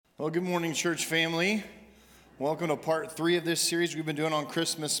Well, good morning, church family. Welcome to part 3 of this series we've been doing on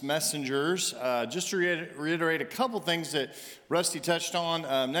Christmas messengers. Just to reiterate a couple things that Rusty touched on.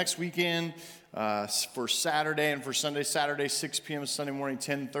 Next weekend for Saturday and for Sunday, Saturday 6 p.m., Sunday morning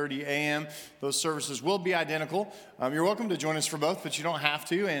 10:30 a.m. Those services will be identical. You're welcome to join us for both, but you don't have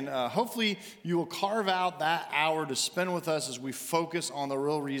to. And hopefully you will carve out that hour to spend with us as we focus on the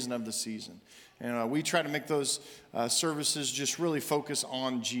real reason of the season. And we try to make those services just really focus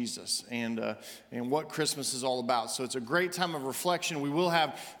on Jesus and what Christmas is all about. So it's a great time of reflection. We will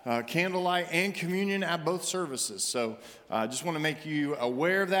have candlelight and communion at both services. So I just want to make you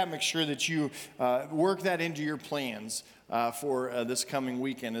aware of that. Make sure that you work that into your plans for this coming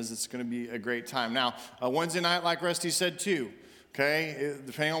weekend, as it's going to be a great time. Now, Wednesday night, like Rusty said, too. Okay,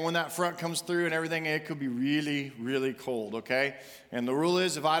 depending on when that front comes through and everything, it could be really, really cold, okay? And the rule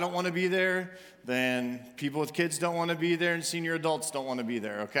is, if I don't want to be there, then people with kids don't want to be there and senior adults don't want to be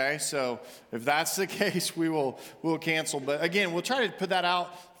there, okay? So if that's the case, we'll cancel. But again, we'll try to put that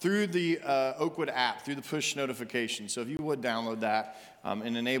out through the Oakwood app, through the push notifications. So if you would download that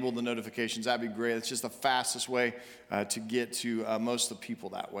and enable the notifications, that'd be great. It's just the fastest way to get to most of the people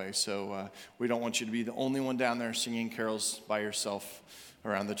that way. So we don't want you to be the only one down there singing carols by yourself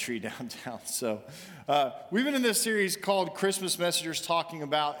around the tree downtown. So we've been in this series called Christmas Messengers, talking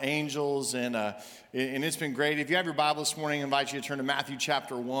about angels, and it's been great. If you have your Bible this morning, I invite you to turn to Matthew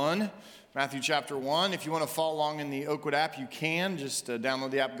chapter 1. Matthew chapter 1. If you want to follow along in the Oakwood app, you can. Just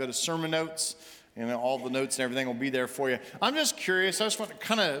download the app, go to Sermon Notes, and all the notes and everything will be there for you. I'm just curious. I just want to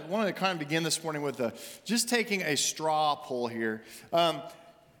kind of begin this morning with just taking a straw poll here.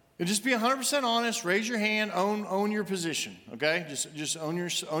 And just be 100% honest. Raise your hand. Own your position. Okay. Just own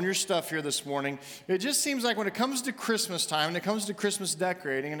your stuff here this morning. It just seems like when it comes to Christmas time, and it comes to Christmas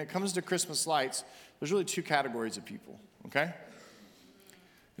decorating, and it comes to Christmas lights, there's really two categories of people. Okay.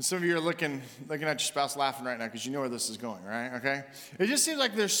 And some of you are looking at your spouse laughing right now because you know where this is going, right? Okay? It just seems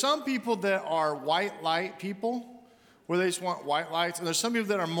like there's some people that are white light people, where they just want white lights, and there's some people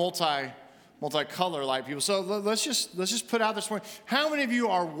that are multicolor light people. So let's just put out this morning. How many of you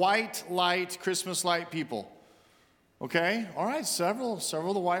are white light, Christmas light people? Okay? All right, several of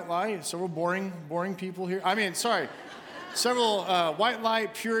the white light, several boring people here. Several white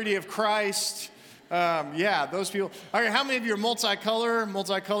light, purity of Christ. Yeah, those people. All right, how many of you are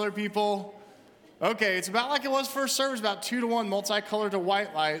multicolor people? Okay, it's about like it was first service, about 2-to-1 multicolor to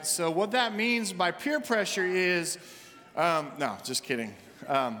white light. So what that means by peer pressure is, no, just kidding.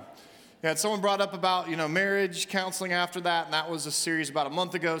 Yeah, someone brought up about, marriage counseling after that, and that was a series about a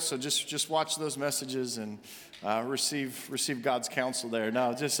month ago. So just watch those messages and receive God's counsel there.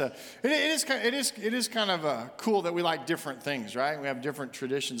 No, just it is kind of cool that we like different things, right? We have different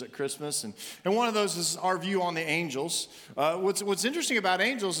traditions at Christmas, and one of those is our view on the angels. What's interesting about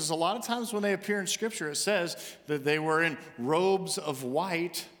angels is a lot of times when they appear in Scripture, it says that they were in robes of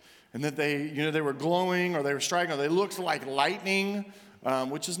white, and that they were glowing, or they were striking, or they looked like lightning.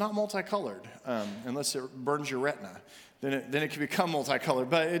 Which is not multicolored, unless it burns your retina. Then it can become multicolored.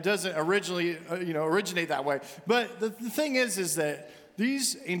 But it doesn't originate that way. But the thing is that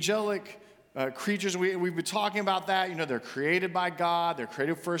these angelic creatures, we've been talking about that. They're created by God. They're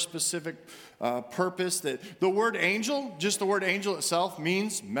created for a specific purpose. That the word angel, just the word angel itself,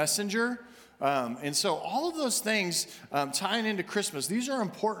 means messenger. And so all of those things tying into Christmas, these are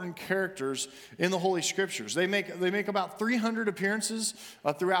important characters in the Holy Scriptures. They make about 300 appearances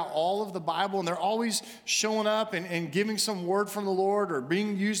throughout all of the Bible, and they're always showing up and giving some word from the Lord, or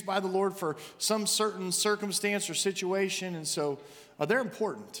being used by the Lord for some certain circumstance or situation. And so they're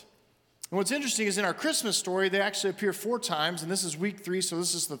important. And what's interesting is in our Christmas story, they actually appear 4 times, and this is week 3, so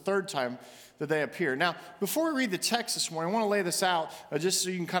this is the 3rd time that they appear. Now, before we read the text this morning, I want to lay this out just so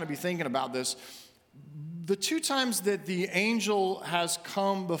you can kind of be thinking about this. The 2 times that the angel has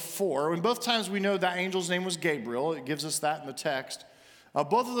come before, and both times we know that angel's name was Gabriel. It gives us that in the text.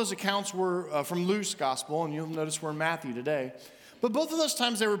 Both of those accounts were from Luke's gospel, and you'll notice we're in Matthew today. But both of those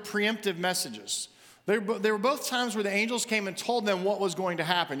times, they were preemptive messages. They were both times where the angels came and told them what was going to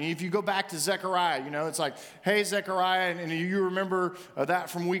happen. If you go back to Zechariah, it's like, hey, Zechariah, and you remember that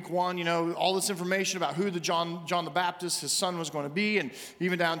from week 1, all this information about who the John the Baptist, his son, was going to be, and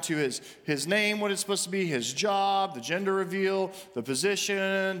even down to his name, what it's supposed to be, his job, the gender reveal, the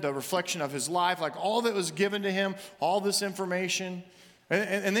position, the reflection of his life, like all that was given to him, all this information.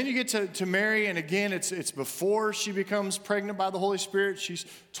 And then you get to Mary, and again, it's before she becomes pregnant by the Holy Spirit. She's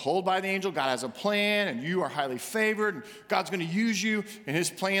told by the angel, God has a plan, and you are highly favored, and God's going to use you in his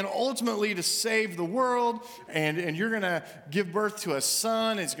plan ultimately to save the world, and you're going to give birth to a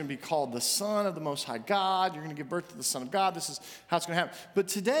son. It's going to be called the Son of the Most High God. You're going to give birth to the Son of God. This is how it's going to happen. But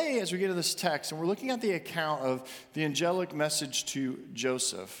today, as we get to this text, and we're looking at the account of the angelic message to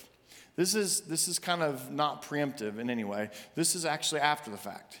Joseph, This is kind of not preemptive in any way. This is actually after the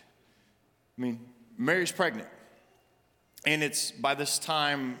fact. I mean, Mary's pregnant. And it's, by this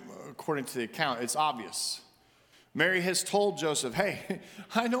time, according to the account, it's obvious. Mary has told Joseph, hey,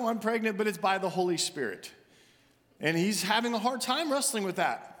 I know I'm pregnant, but it's by the Holy Spirit. And he's having a hard time wrestling with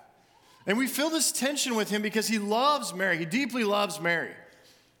that. And we feel this tension with him because he loves Mary. He deeply loves Mary.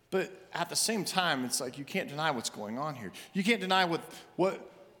 But at the same time, it's like you can't deny what's going on here. You can't deny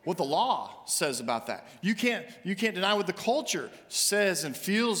what the law says about that. You can't deny what the culture says and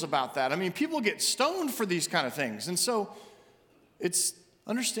feels about that. I mean, people get stoned for these kind of things. And so it's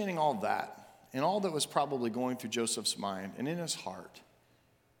understanding all that and all that was probably going through Joseph's mind and in his heart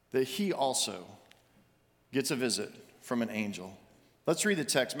that he also gets a visit from an angel. Let's read the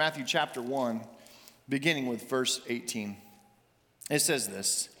text, Matthew chapter 1, beginning with verse 18. It says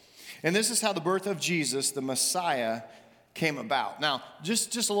this, and this is how the birth of Jesus, the Messiah, came about. Now,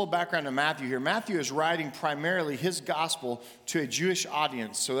 just a little background on Matthew here. Matthew is writing primarily his gospel to a Jewish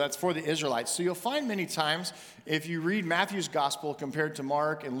audience, so that's for the Israelites. So you'll find many times, if you read Matthew's gospel compared to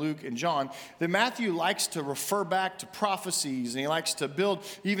Mark and Luke and John, that Matthew likes to refer back to prophecies, and he likes to build,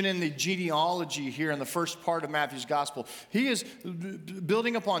 even in the genealogy here in the first part of Matthew's gospel, he is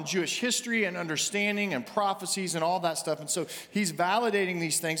building upon Jewish history and understanding and prophecies and all that stuff, and so he's validating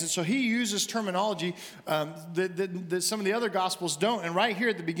these things, and so he uses terminology that some of the other gospels don't. And right here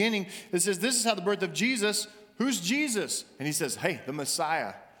at the beginning, it says, this is how the birth of Jesus. Who's Jesus? And he says, hey, the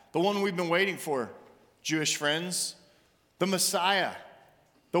Messiah, the one we've been waiting for, Jewish friends, the Messiah,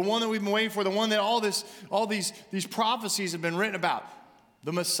 the one that we've been waiting for, the one that all these prophecies have been written about.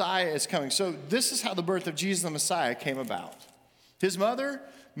 The Messiah is coming. So this is how the birth of Jesus, the Messiah, came about. His mother,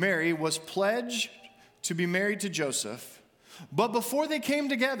 Mary, was pledged to be married to Joseph, but before they came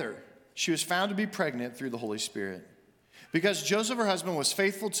together, she was found to be pregnant through the Holy Spirit. Because Joseph, her husband, was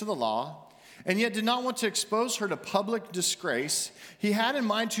faithful to the law and yet did not want to expose her to public disgrace, he had in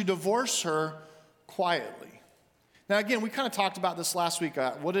mind to divorce her quietly. Now, again, we kind of talked about this last week.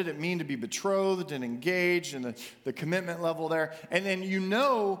 What did it mean to be betrothed and engaged and the commitment level there? And then you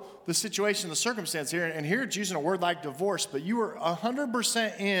know the situation, the circumstance here. And here it's using a word like divorce, but you were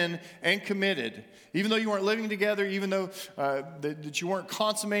 100% in and committed. Even though you weren't living together, even though that you weren't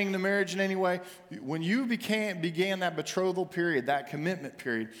consummating the marriage in any way, when you began that betrothal period, that commitment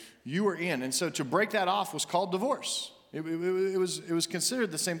period, you were in. And so to break that off was called divorce. It was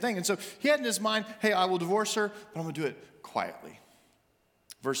considered the same thing. And so he had in his mind, hey, I will divorce her, but I'm going to do it quietly.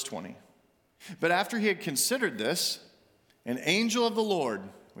 Verse 20. But after he had considered this, an angel of the Lord,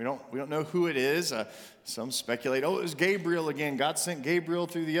 we don't know who it is. Some speculate, it was Gabriel again. God sent Gabriel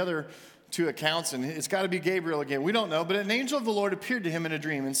through the other two accounts, and it's got to be Gabriel again. We don't know, but an angel of the Lord appeared to him in a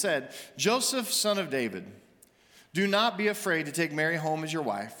dream and said, Joseph, son of David, do not be afraid to take Mary home as your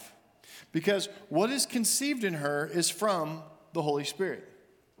wife, because what is conceived in her is from the Holy Spirit.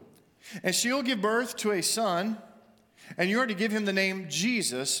 And she will give birth to a son, and you are to give him the name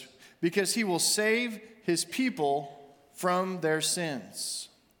Jesus, because he will save his people from their sins.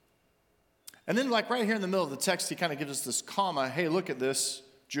 And then, like right here in the middle of the text, he kind of gives us this comma. Hey, look at this,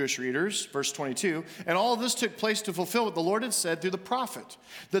 Jewish readers, verse 22. And all of this took place to fulfill what the Lord had said through the prophet,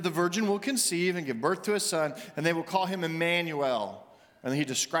 that the virgin will conceive and give birth to a son, and they will call him Emmanuel. And he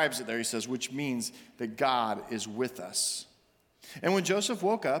describes it there. He says, which means that God is with us. And when Joseph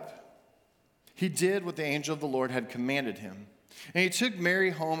woke up, he did what the angel of the Lord had commanded him. And he took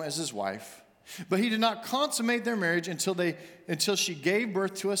Mary home as his wife. But he did not consummate their marriage until she gave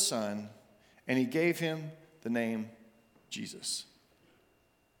birth to a son, and he gave him the name Jesus.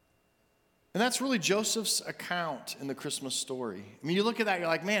 And that's really Joseph's account in the Christmas story. I mean, you look at that, you're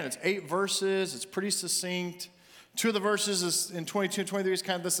like, man, it's 8 verses. It's pretty succinct. 2 of the verses is in 22 and 23 is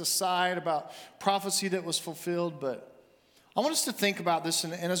kind of this aside about prophecy that was fulfilled. But I want us to think about this,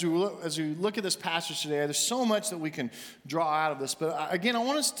 and as we look at this passage today, there's so much that we can draw out of this. But again, I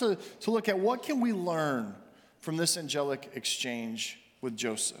want us to look at what can we learn from this angelic exchange with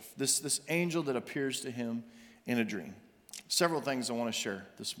Joseph, this angel that appears to him in a dream. Several things I want to share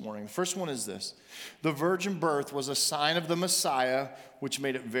this morning. The first one is this. The virgin birth was a sign of the Messiah, which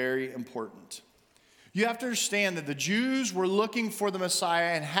made it very important. You have to understand that the Jews were looking for the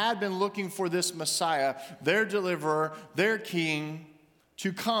Messiah and had been looking for this Messiah, their deliverer, their king,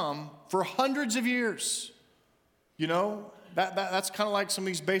 to come for hundreds of years. You know, that's kind of like some of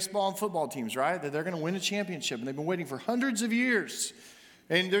these baseball and football teams, right? That they're going to win a championship, and they've been waiting for hundreds of years.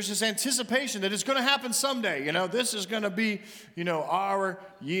 And there's this anticipation that it's going to happen someday. You know, this is going to be, you know, our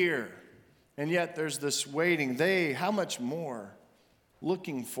year. And yet there's this waiting. How much more,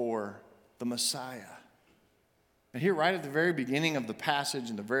 looking for the Messiah. And here, right at the very beginning of the passage,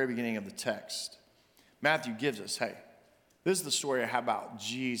 in the very beginning of the text, Matthew gives us, hey, this is the story about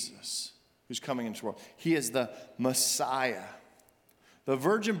Jesus who's coming into the world. He is the Messiah. The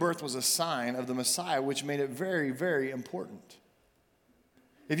virgin birth was a sign of the Messiah, which made it very, very important.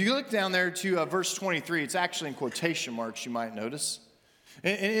 If you look down there to verse 23, it's actually in quotation marks, you might notice.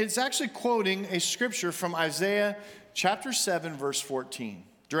 And it's actually quoting a scripture from Isaiah chapter 7, verse 14,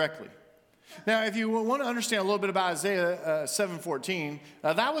 directly. Now, if you want to understand a little bit about Isaiah 7:14,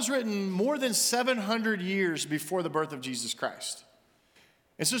 that was written more than 700 years before the birth of Jesus Christ.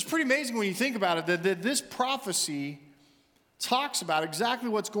 And so it's pretty amazing when you think about it that this prophecy talks about exactly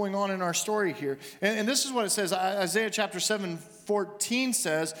what's going on in our story here. And this is what it says. Isaiah chapter 7:14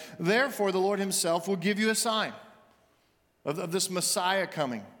 says, "Therefore the Lord himself will give you a sign of this Messiah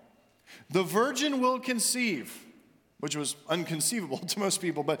coming. The virgin will conceive," which was inconceivable to most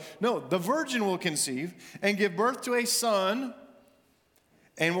people, but no, the virgin will conceive and give birth to a son,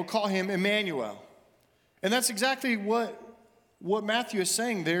 and we'll call him Emmanuel. And that's exactly what Matthew is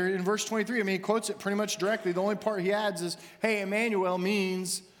saying there in verse 23. I mean, he quotes it pretty much directly. The only part he adds is, hey, Emmanuel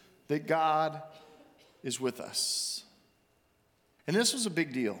means that God is with us. And this was a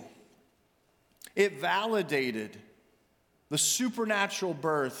big deal. It validated the supernatural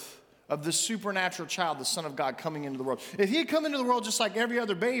birth of the supernatural child, the Son of God, coming into the world. If he had come into the world just like every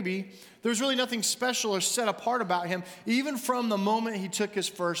other baby, there's really nothing special or set apart about him, even from the moment he took his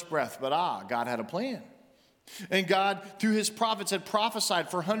first breath. But God had a plan. And God, through his prophets, had prophesied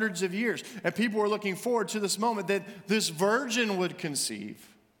for hundreds of years. And people were looking forward to this moment that this virgin would conceive.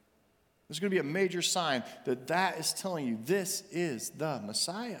 There's going to be a major sign that is telling you this is the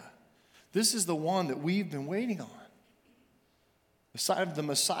Messiah. This is the one that we've been waiting on. The sign of the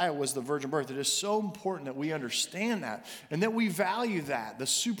Messiah was the virgin birth. It is so important that we understand that and that we value that, the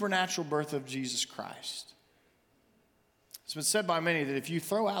supernatural birth of Jesus Christ. It's been said by many that if you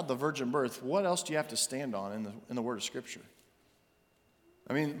throw out the virgin birth, what else do you have to stand on in the Word of Scripture?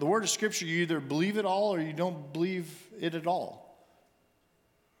 I mean, the Word of Scripture, you either believe it all or you don't believe it at all.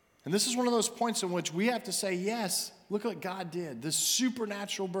 And this is one of those points in which we have to say, yes, look what God did. This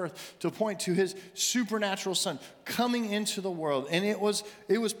supernatural birth to point to his supernatural son coming into the world. And it was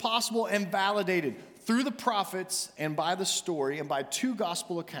possible and validated through the prophets and by the story and by two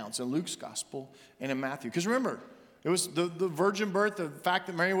gospel accounts, in Luke's gospel and in Matthew. Because remember, it was the virgin birth, the fact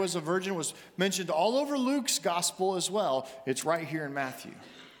that Mary was a virgin was mentioned all over Luke's gospel as well. It's right here in Matthew.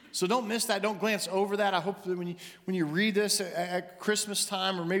 So don't miss that. Don't glance over that. I hope that when you read this at Christmas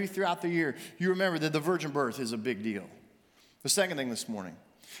time or maybe throughout the year, you remember that the virgin birth is a big deal. The second thing this morning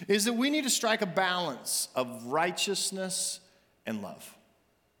is that we need to strike a balance of righteousness and love.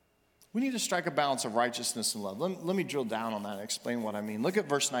 We need to strike a balance of righteousness and love. Let me drill down on that and explain what I mean. Look at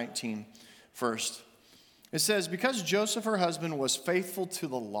verse 19 first. It says, because Joseph, her husband, was faithful to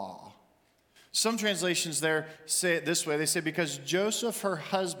the law. Some translations there say it this way. They say, because Joseph, her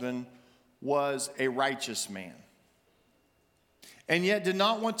husband, was a righteous man, and yet did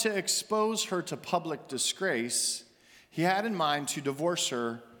not want to expose her to public disgrace, he had in mind to divorce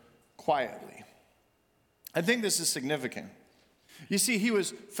her quietly. I think this is significant. You see, he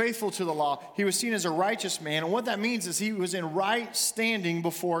was faithful to the law. He was seen as a righteous man, and what that means is he was in right standing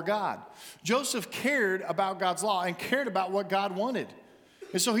before God. Joseph cared about God's law and cared about what God wanted.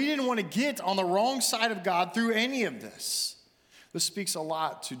 And so he didn't want to get on the wrong side of God through any of this. This speaks a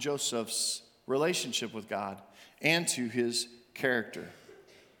lot to Joseph's relationship with God and to his character.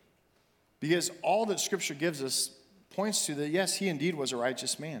 Because all that Scripture gives us points to that, yes, he indeed was a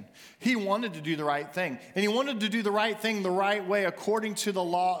righteous man. He wanted to do the right thing. And he wanted to do the right thing the right way according to the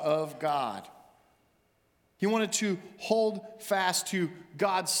law of God. He wanted to hold fast to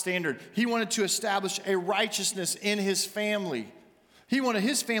God's standard. He wanted to establish a righteousness in his family. He wanted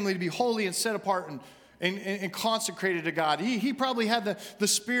his family to be holy and set apart and consecrated to God. He probably had the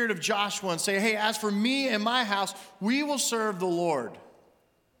spirit of Joshua and say, hey, as for me and my house, we will serve the Lord.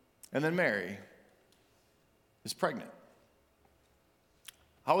 And then Mary is pregnant.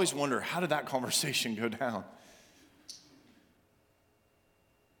 I always wonder, how did that conversation go down?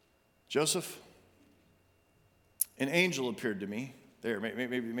 Joseph, an angel appeared to me there.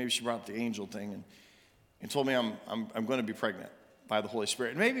 Maybe she brought up the angel thing and told me I'm going to be pregnant. by the Holy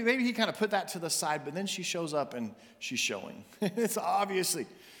Spirit. And maybe he kind of put that to the side, but then she shows up and she's showing. It's obviously,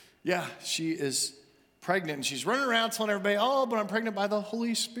 yeah, she is pregnant. And she's running around telling everybody, oh, but I'm pregnant by the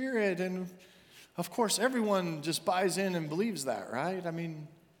Holy Spirit. And of course, everyone just buys in and believes that, right? I mean,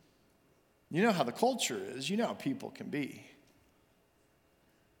 you know how the culture is. You know how people can be.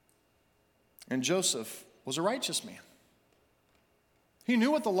 And Joseph was a righteous man. He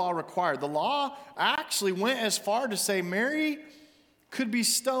knew what the law required. The law actually went as far to say Mary could be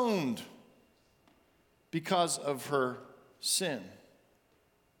stoned because of her sin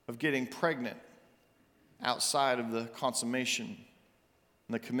of getting pregnant outside of the consummation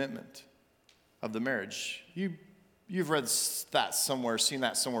and the commitment of the marriage. You've read that somewhere, seen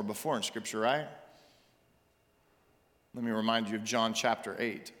that somewhere before in Scripture, right? Let me remind you of John chapter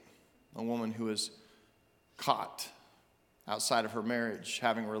 8, a woman who was caught outside of her marriage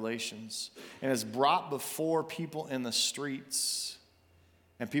having relations and is brought before people in the streets,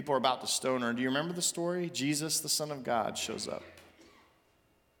 and people are about to stone her. Do you remember the story? Jesus, the Son of God, shows up.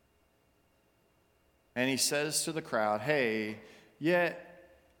 And he says to the crowd, hey, yet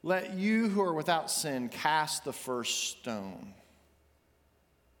let you who are without sin cast the first stone.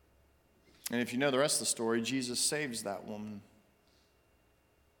 And if you know the rest of the story, Jesus saves that woman.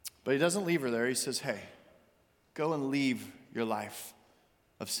 But he doesn't leave her there. He says, hey, go and leave your life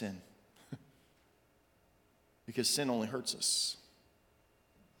of sin. Because sin only hurts us.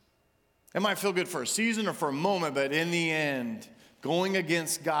 It might feel good for a season or for a moment, but in the end, going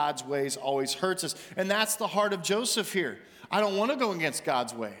against God's ways always hurts us. And that's the heart of Joseph here. I don't want to go against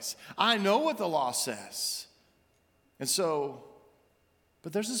God's ways. I know what the law says. And so,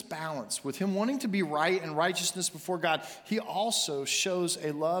 but there's this balance. With him wanting to be right and righteousness before God, he also shows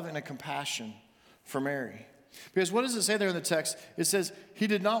a love and a compassion for Mary. Because what does it say there in the text? It says he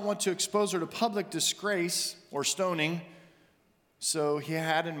did not want to expose her to public disgrace or stoning, so he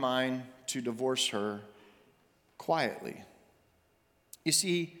had in mind to divorce her quietly. You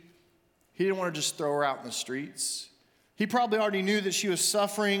see, he didn't want to just throw her out in the streets. He probably already knew that she was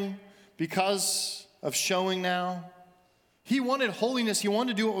suffering because of showing now. He wanted holiness. He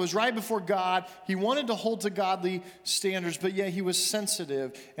wanted to do what was right before God. He wanted to hold to godly standards, but yet he was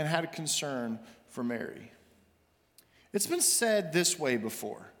sensitive and had a concern for Mary. It's been said this way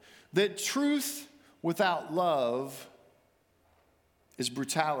before, that truth without love is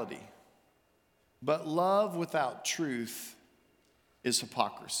brutality, but love without truth is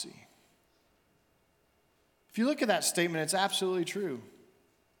hypocrisy. If you look at that statement, it's absolutely true.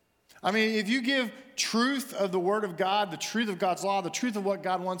 I mean, if you give truth of the Word of God, the truth of God's law, the truth of what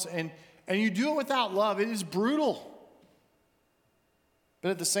God wants, and you do it without love, it is brutal.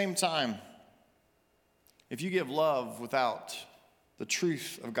 But at the same time, if you give love without the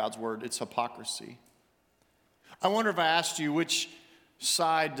truth of God's Word, it's hypocrisy. I wonder if I asked you, which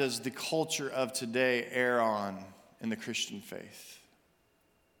side does the culture of today err on in the Christian faith?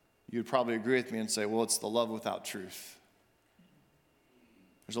 You'd probably agree with me and say, well, it's the love without truth.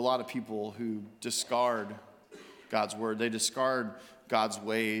 There's a lot of people who discard God's word. They discard God's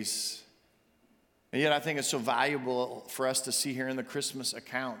ways. And yet I think it's so valuable for us to see here in the Christmas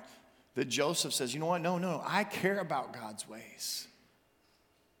account that Joseph says, you know what? No, I care about God's ways.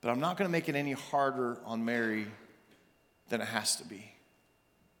 But I'm not going to make it any harder on Mary than it has to be.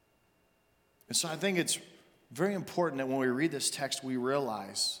 And so I think it's very important that when we read this text, we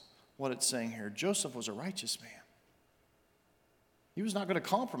realize what it's saying here. Joseph was a righteous man. He was not going to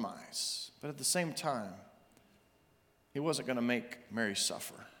compromise, but at the same time, he wasn't going to make Mary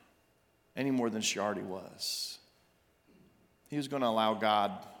suffer any more than she already was. He was going to allow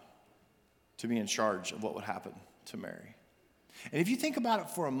God to be in charge of what would happen to Mary. And if you think about it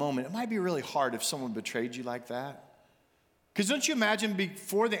for a moment, it might be really hard if someone betrayed you like that. Because don't you imagine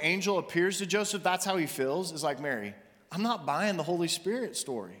before the angel appears to Joseph, that's how he feels? It's like, Mary, I'm not buying the Holy Spirit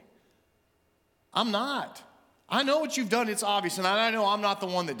story. I'm not. I know what you've done. It's obvious. And I know I'm not the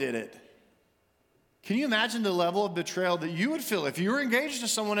one that did it. Can you imagine the level of betrayal that you would feel if you were engaged to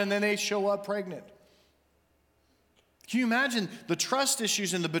someone and then they show up pregnant? Can you imagine the trust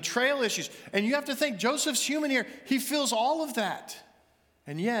issues and the betrayal issues? And you have to think, Joseph's human here. He feels all of that.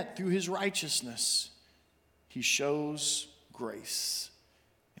 And yet, through his righteousness, he shows grace.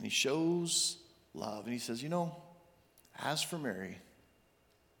 And he shows love. And he says, as for Mary,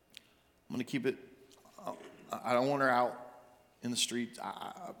 I'm going to keep it, I don't want her out in the street.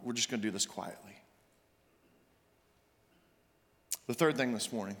 We're just going to do this quietly. The third thing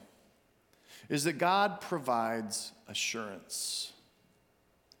this morning is that God provides assurance.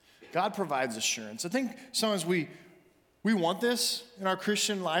 God provides assurance. I think sometimes we want this in our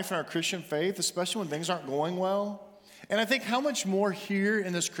Christian life and our Christian faith, especially when things aren't going well. And I think how much more here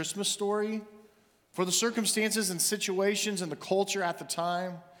in this Christmas story, for the circumstances and situations and the culture at the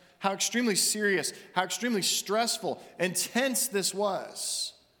time, how extremely serious, how extremely stressful, intense this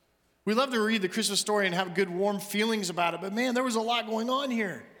was. We love to read the Christmas story and have good warm feelings about it, but man, there was a lot going on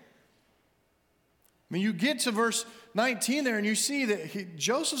here. I mean, you get to verse 19 there and you see that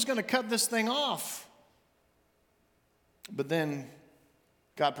Joseph's going to cut this thing off. But then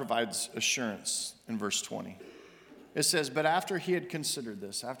God provides assurance in verse 20. It says, but after he had considered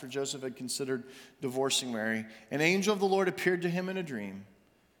this, after Joseph had considered divorcing Mary, an angel of the Lord appeared to him in a dream.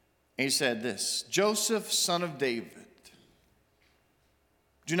 And he said this, Joseph, son of David,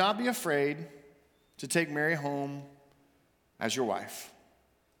 do not be afraid to take Mary home as your wife,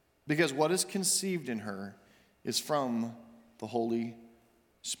 because what is conceived in her is from the Holy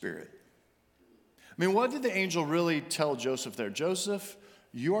Spirit. I mean, what did the angel really tell Joseph there? Joseph,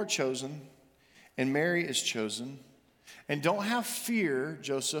 you are chosen, and Mary is chosen. And don't have fear,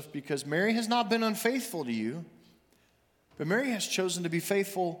 Joseph, because Mary has not been unfaithful to you, but Mary has chosen to be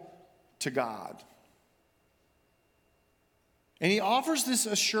faithful to God. And he offers this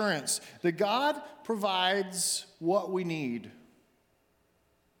assurance that God provides what we need.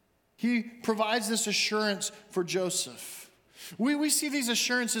 He provides this assurance for Joseph. We see these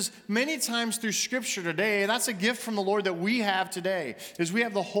assurances many times through Scripture today, and that's a gift from the Lord that we have today, is we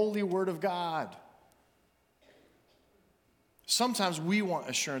have the holy Word of God. Sometimes we want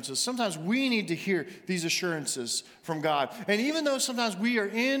assurances. Sometimes we need to hear these assurances from God. And even though sometimes we are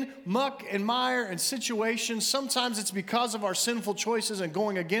in muck and mire and situations, sometimes it's because of our sinful choices and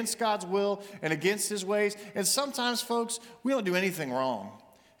going against God's will and against His ways. And sometimes, folks, we don't do anything wrong.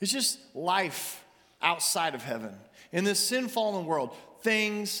 It's just life outside of heaven. In this sin-fallen world,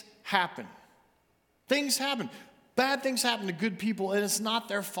 things happen. Things happen. Bad things happen to good people, and it's not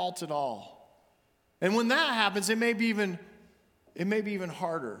their fault at all. And when that happens, it may be even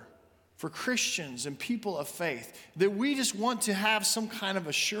harder for Christians and people of faith that we just want to have some kind of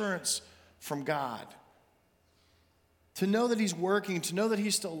assurance from God. To know that He's working, to know that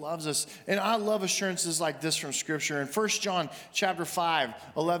He still loves us. And I love assurances like this from Scripture. In 1 John chapter 5,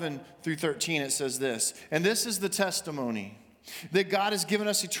 11 through 13, it says this, and this is the testimony, that God has given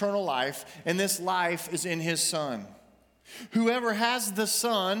us eternal life, and this life is in His Son. Whoever has the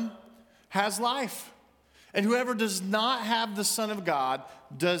Son has life. And whoever does not have the Son of God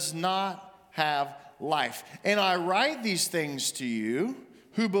does not have life. And I write these things to you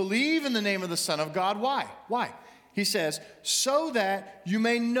who believe in the name of the Son of God. Why? Why? He says, so that you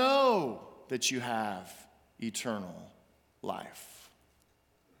may know that you have eternal life.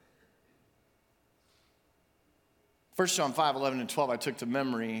 1 John 5, 11 and 12, I took to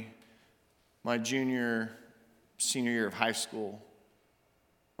memory my senior year of high school.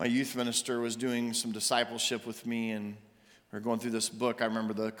 My youth minister was doing some discipleship with me, and we were going through this book. I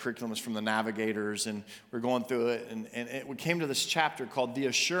remember the curriculum was from the Navigators, and we were going through it, and we came to this chapter called The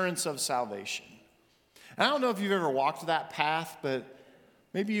Assurance of Salvation. And I don't know if you've ever walked that path, but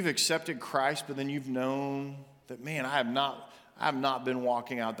maybe you've accepted Christ, but then you've known that, man, I have not been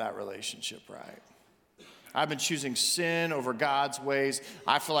walking out that relationship right. I've been choosing sin over God's ways.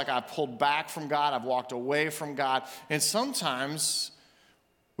 I feel like I've pulled back from God. I've walked away from God. And sometimes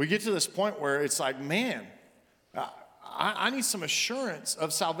we get to this point where it's like, man, I need some assurance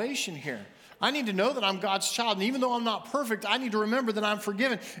of salvation here. I need to know that I'm God's child. And even though I'm not perfect, I need to remember that I'm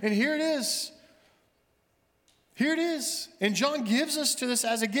forgiven. And here it is. Here it is. And John gives us to this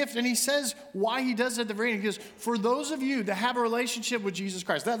as a gift. And he says why he does it at the very end. He goes, for those of you that have a relationship with Jesus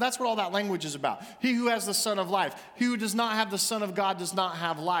Christ, that's what all that language is about. He who has the Son of life. He who does not have the Son of God does not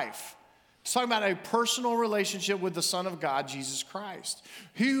have life. It's talking about a personal relationship with the Son of God, Jesus Christ.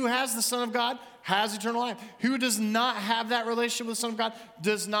 He who has the Son of God has eternal life. He who does not have that relationship with the Son of God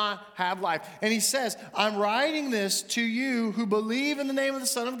does not have life. And he says, I'm writing this to you who believe in the name of the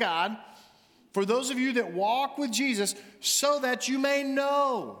Son of God, for those of you that walk with Jesus, so that you may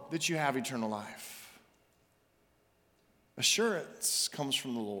know that you have eternal life. Assurance comes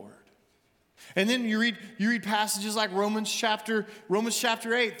from the Lord. And then you read passages like Romans chapter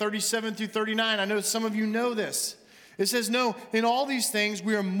 8, 37 through 39. I know some of you know this. It says, no, in all these things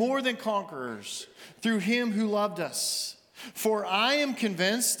we are more than conquerors through Him who loved us. For I am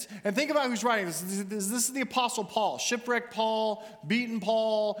convinced, and think about who's writing this. This is the Apostle Paul, shipwrecked Paul, beaten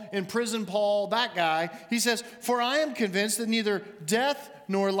Paul, in prison Paul, that guy. He says, for I am convinced that neither death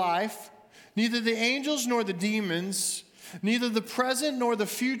nor life, neither the angels nor the demons, neither the present nor the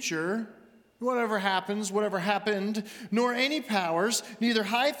future, whatever happened, nor any powers, neither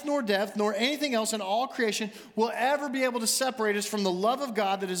height nor depth, nor anything else in all creation will ever be able to separate us from the love of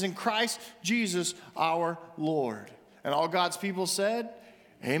God that is in Christ Jesus our Lord. And all God's people said,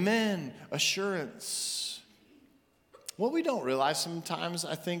 amen. Assurance. What we don't realize sometimes,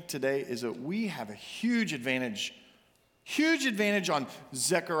 I think, today is that we have a huge advantage on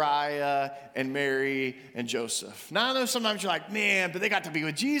Zechariah and Mary and Joseph. Now, I know sometimes you're like, man, but they got to be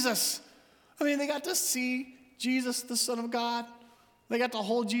with Jesus. I mean, they got to see Jesus, the Son of God. They got to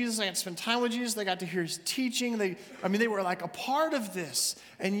hold Jesus. They got to spend time with Jesus. They got to hear his teaching. They were like a part of this.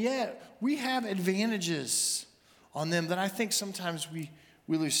 And yet, we have advantages on them that I think sometimes we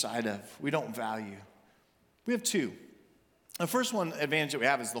lose sight of. We don't value. We have two. The first one advantage that we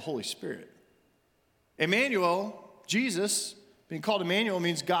have is the Holy Spirit. Emmanuel, Jesus, being called Emmanuel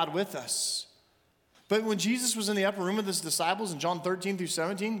means God with us. But when Jesus was in the upper room with his disciples in John 13 through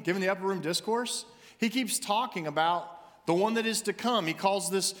 17, giving the upper room discourse, he keeps talking about the one that is to come. He calls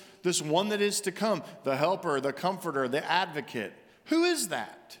this one that is to come the helper, the comforter, the advocate. Who is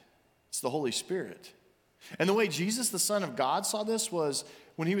that? It's the Holy Spirit. And the way Jesus, the Son of God, saw this was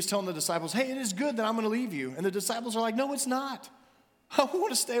when he was telling the disciples, hey, it is good that I'm going to leave you. And the disciples are like, no, it's not. I want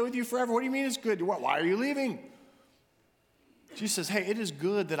to stay with you forever. What do you mean it's good? Why are you leaving? Jesus says, hey, it is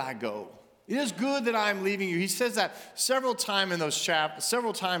good that I go. It is good that I'm leaving you. He says that several times in those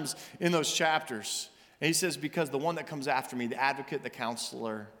chapters. And he says, because the one that comes after me, the advocate, the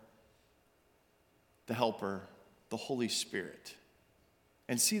counselor, the helper, the Holy Spirit.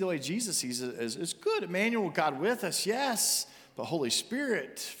 And see the way Jesus sees it as it's good. Emmanuel, God with us, yes. But Holy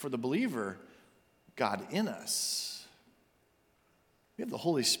Spirit, for the believer, God in us. We have the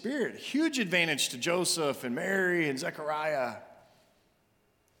Holy Spirit. Huge advantage to Joseph and Mary and Zechariah.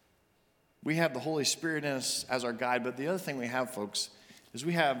 We have the Holy Spirit in us as our guide. But the other thing we have, folks, is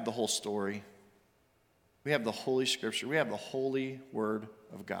we have the whole story. We have the Holy Scripture. We have the Holy Word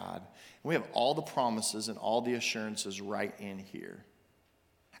of God. And we have all the promises and all the assurances right in here.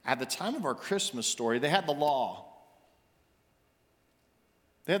 At the time of our Christmas story, they had the law.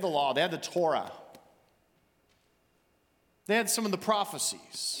 They had the law. They had the Torah. They had some of the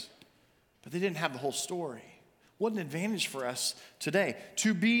prophecies. But they didn't have the whole story. What an advantage for us today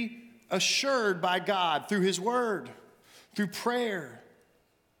to be assured by God through His Word, through prayer,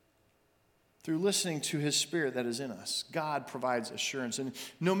 through listening to His Spirit that is in us. God provides assurance. And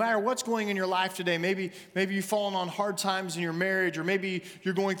no matter what's going in your life today, maybe you've fallen on hard times in your marriage, or maybe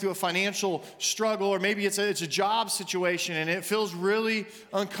you're going through a financial struggle, or maybe it's a job situation and it feels really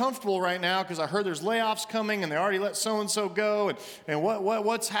uncomfortable right now because I heard there's layoffs coming and they already let so-and-so go, and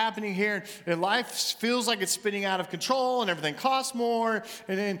what's happening here? And life feels like it's spinning out of control and everything costs more.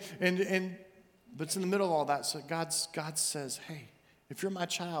 But it's in the middle of all that. So God says, hey, if you're my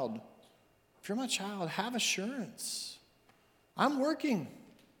child, have assurance. I'm working.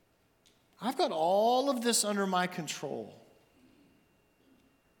 I've got all of this under my control.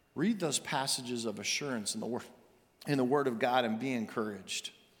 Read those passages of assurance in the Word of God and be encouraged.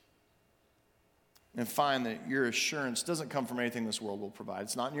 And find that your assurance doesn't come from anything this world will provide.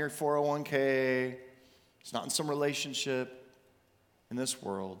 It's not in your 401k. It's not in some relationship in this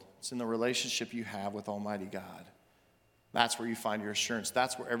world. It's in the relationship you have with Almighty God. That's where you find your assurance.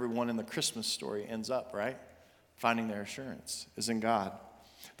 That's where everyone in the Christmas story ends up, right? Finding their assurance is in God.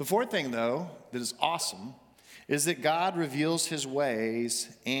 The fourth thing, though, that is awesome is that God reveals His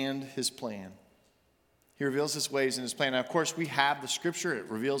ways and His plan. He reveals His ways and His plan. Now, of course, we have the Scripture. It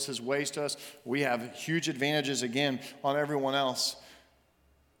reveals His ways to us. We have huge advantages, again, on everyone else.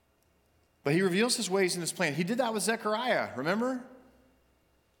 But He reveals His ways and His plan. He did that with Zechariah, remember?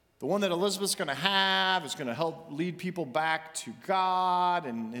 The one that Elizabeth's going to have is going to help lead people back to God,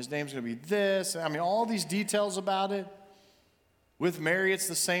 and his name's going to be this. I mean, all these details about it. With Mary, it's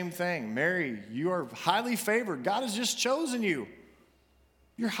the same thing. Mary, you are highly favored. God has just chosen you.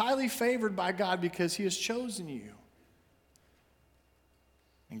 You're highly favored by God because He has chosen you.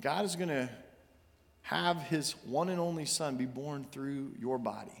 And God is going to have His one and only Son be born through your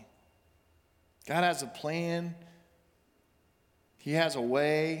body. God has a plan. He has a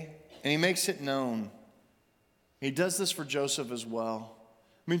way, and He makes it known. He does this for Joseph as well.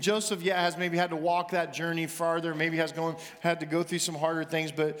 I mean, Joseph, has maybe had to walk that journey farther, maybe had to go through some harder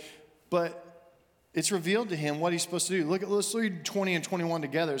things, but it's revealed to him what he's supposed to do. Let's read 20 and 21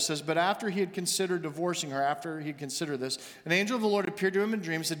 together. It says, but after he had considered divorcing her, after he had considered this, an angel of the Lord appeared to him in a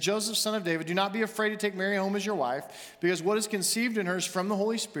dream and said, Joseph, son of David, do not be afraid to take Mary home as your wife, because what is conceived in her is from the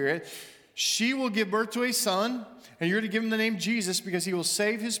Holy Spirit. She will give birth to a son, and you're to give him the name Jesus, because he will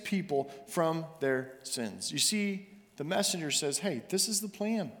save his people from their sins. You see, the messenger says, hey, this is the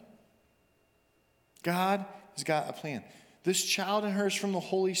plan. God has got a plan. This child in her is from the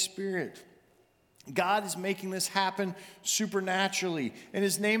Holy Spirit. God is making this happen supernaturally, and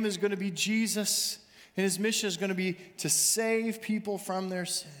his name is going to be Jesus. And his mission is going to be to save people from their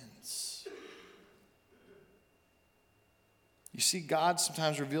sins. You see, God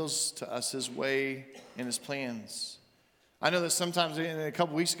sometimes reveals to us his way and his plans. I know that sometimes, a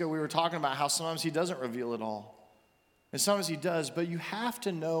couple weeks ago, we were talking about how sometimes he doesn't reveal it all. And sometimes he does, but you have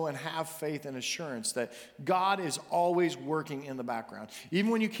to know and have faith and assurance that God is always working in the background. Even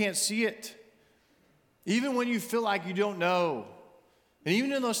when you can't see it, even when you feel like you don't know, and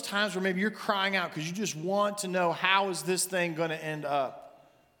even in those times where maybe you're crying out because you just want to know, how is this thing going to end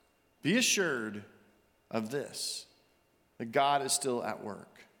up? Be assured of this, that God is still at work.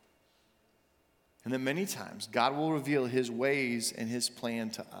 And that many times God will reveal his ways and his plan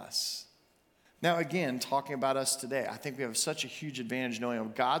to us. Now, again, talking about us today, I think we have such a huge advantage knowing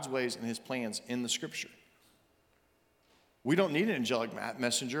of God's ways and his plans in the scripture. We don't need an angelic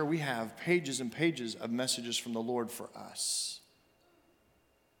messenger. We have pages and pages of messages from the Lord for us.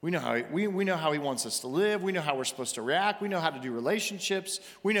 We know how he wants us to live. We know how we're supposed to react. We know how to do relationships.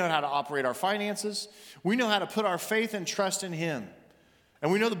 We know how to operate our finances. We know how to put our faith and trust in him.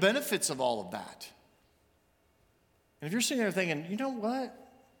 And we know the benefits of all of that. And if you're sitting there thinking, you know what?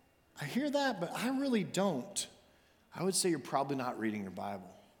 I hear that, but I really don't. I would say you're probably not reading your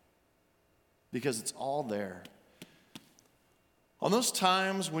Bible, because it's all there. On those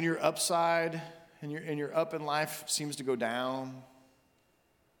times when you're upside and your up in life seems to go down,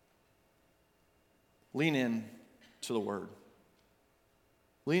 lean in to the Word.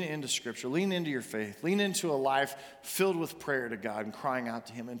 Lean into Scripture. Lean into your faith. Lean into a life filled with prayer to God and crying out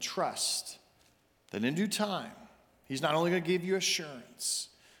to him, and trust that in due time, he's not only going to give you assurance,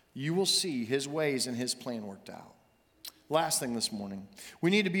 you will see his ways and his plan worked out. Last thing this morning, we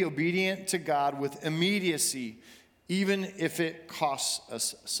need to be obedient to God with immediacy, even if it costs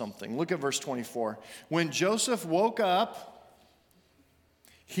us something. Look at verse 24. When Joseph woke up,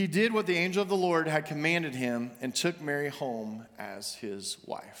 he did what the angel of the Lord had commanded him and took Mary home as his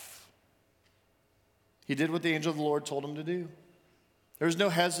wife. He did what the angel of the Lord told him to do. There was no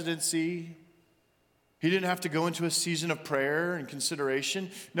hesitancy. He didn't have to go into a season of prayer and consideration.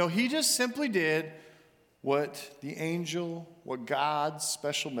 No, he just simply did what the angel, what God's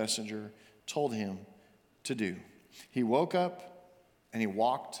special messenger told him to do. He woke up and he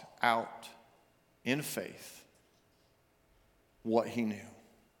walked out in faith what he knew.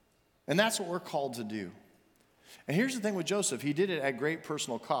 And that's what we're called to do. And here's the thing with Joseph. He did it at great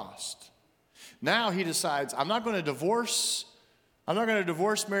personal cost. Now he decides, I'm not going to divorce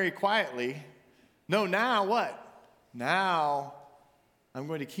Mary quietly. No, now what? Now I'm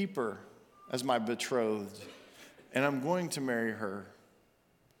going to keep her as my betrothed, and I'm going to marry her.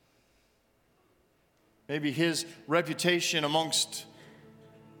 Maybe his reputation amongst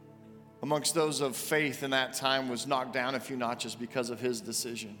those of faith in that time was knocked down a few notches because of his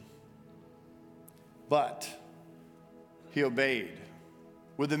decision. But he obeyed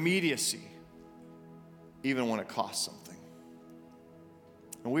with immediacy, even when it cost something.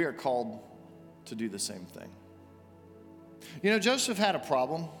 And we are called to do the same thing. You know, Joseph had a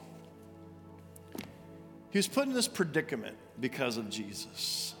problem. He was put in this predicament because of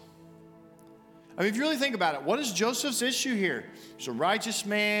Jesus. I mean, if you really think about it, what is Joseph's issue here? He's a righteous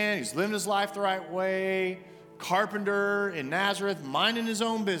man. He's living his life the right way. Carpenter in Nazareth, minding his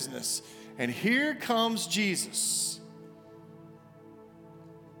own business. And here comes Jesus.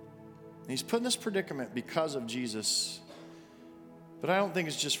 And he's put in this predicament because of Jesus. But I don't think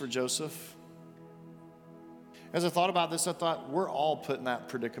it's just for Joseph. As I thought about this, I thought we're all put in that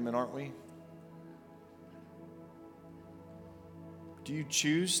predicament, aren't we? Do you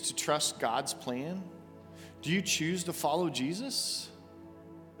choose to trust God's plan? Do you choose to follow Jesus?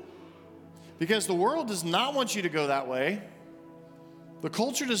 Because the world does not want you to go that way. The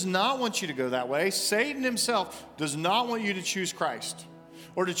culture does not want you to go that way. Satan himself does not want you to choose Christ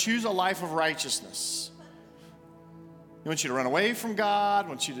or to choose a life of righteousness. He wants you to run away from God,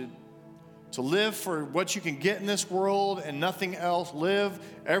 wants you to live for what you can get in this world and nothing else. Live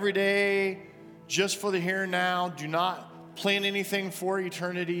every day just for the here and now. Do not plan anything for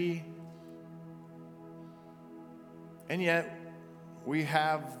eternity. And yet, we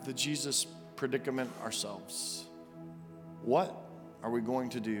have the Jesus predicament ourselves. What are we going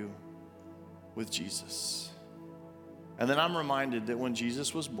to do with Jesus? And then I'm reminded that when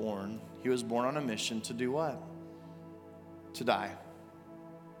Jesus was born, he was born on a mission to do what? To die.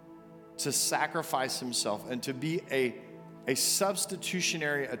 To sacrifice himself and to be a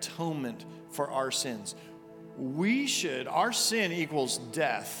substitutionary atonement for our sins. Our sin equals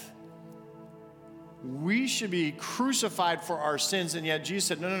death. We should be crucified for our sins, and yet Jesus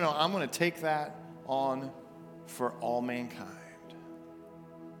said, no, I'm going to take that on for all mankind.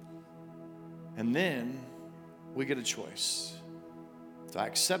 And then we get a choice. Do I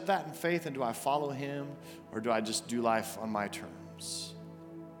accept that in faith and do I follow him, or do I just do life on my terms?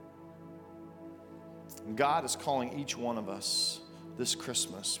 And God is calling each one of us this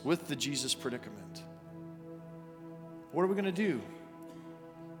Christmas with the Jesus predicament. What are we going to do?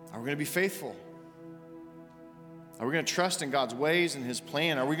 Are we going to be faithful? Are we going to trust in God's ways and his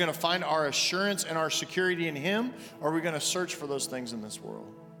plan? Are we going to find our assurance and our security in him? Or are we going to search for those things in this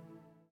world?